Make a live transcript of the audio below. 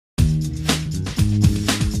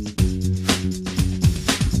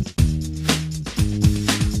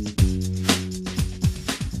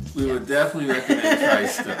would definitely recommend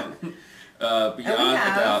TriStone. Beyond a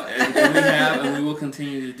doubt. And we have, and we will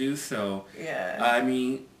continue to do so. Yeah. I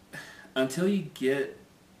mean, until you get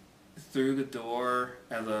through the door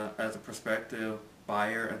as a prospective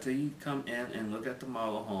buyer, until you come in and look at the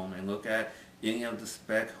model home and look at any of the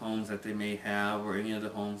spec homes that they may have or any of the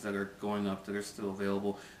homes that are going up that are still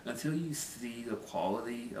available, until you see the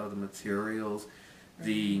quality of the materials,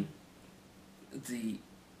 the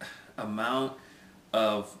amount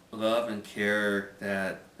of love and care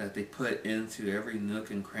that they put into every nook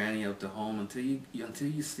and cranny of the home, until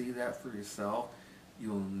you see that for yourself,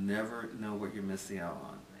 you'll never know what you're missing out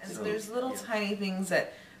on. And so there's little tiny things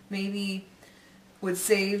that maybe would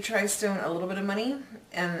save TriStone a little bit of money,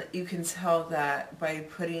 and you can tell that by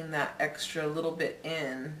putting that extra little bit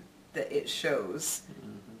in, that it shows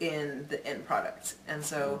in the end product. And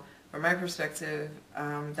so from my perspective,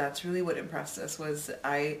 that's really what impressed us, was the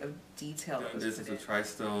eye of detail. Doing business with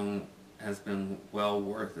TriStone has been well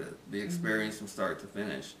worth it. The experience from start to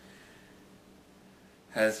finish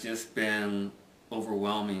has just been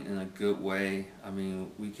overwhelming in a good way. I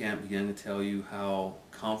mean, we can't begin to tell you how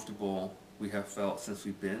comfortable we have felt since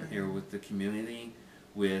we've been here with the community,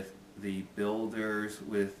 with the builders,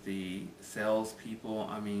 with the salespeople.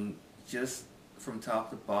 I mean, just from top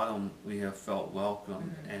to bottom, we have felt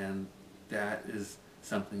welcome, and that is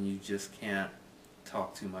something you just can't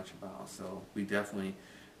talk too much about. So we definitely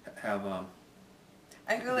have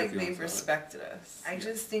I feel like they've respected us. I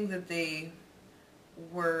just think that they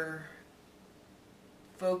were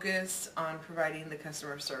focused on providing the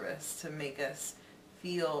customer service to make us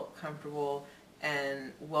feel comfortable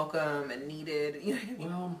and welcome and needed. You know what I mean?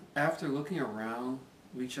 Well, after looking around,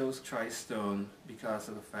 we chose TriStone because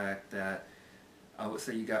of the fact that I would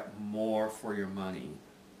say you got more for your money.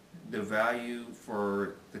 The value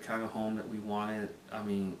for the kind of home that we wanted, I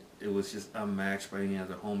mean, it was just unmatched by any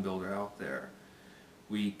other home builder out there.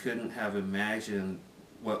 We couldn't have imagined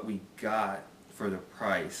what we got for the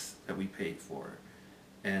price that we paid for it.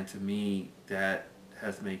 And to me, that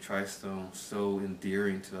has made TriStone so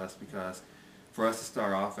endearing to us, because for us to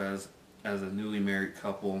start off as a newly married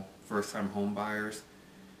couple, first-time home buyers,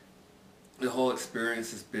 the whole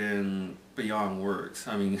experience has been beyond words.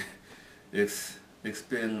 I mean, it's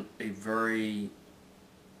been a very,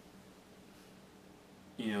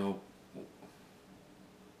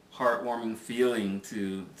 heartwarming feeling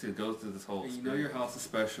to go through this whole experience. You know your house is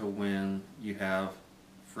special when you have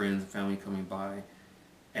friends and family coming by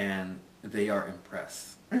and they are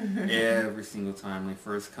impressed. Every single time they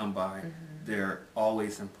first come by, they're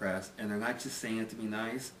always impressed, and they're not just saying it to be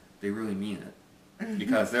nice, they really mean it,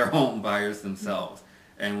 because they're home buyers themselves.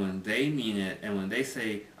 And when they mean it, and when they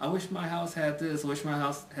say, I wish my house had this, I wish my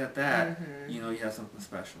house had that, you know you have something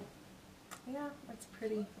special. Yeah, that's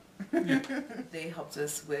pretty. They helped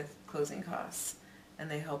us with closing costs, and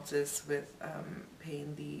they helped us with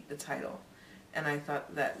paying the title. And I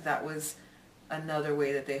thought that was another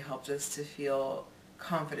way that they helped us to feel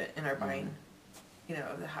confident in our buying,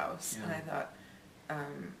 of the house. And I thought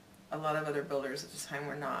a lot of other builders at the time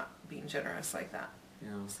were not being generous like that.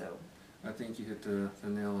 Yeah. So I think you hit the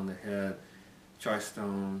nail on the head.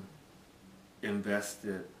 TriStone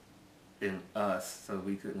invested in us so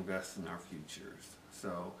we could invest in our futures.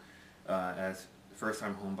 So as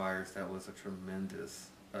first-time home buyers, that was a tremendous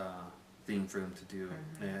thing for them to do.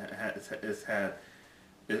 And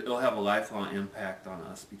it'll have a lifelong impact on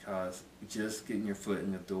us, because just getting your foot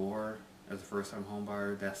in the door as a first-time home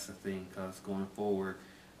buyer, that's the thing. Because going forward,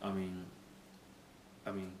 I mean,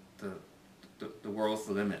 the world's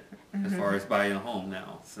the limit as far as buying a home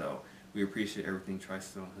now. So we appreciate everything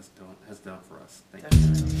TriStone has done for us.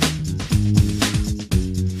 Thank you.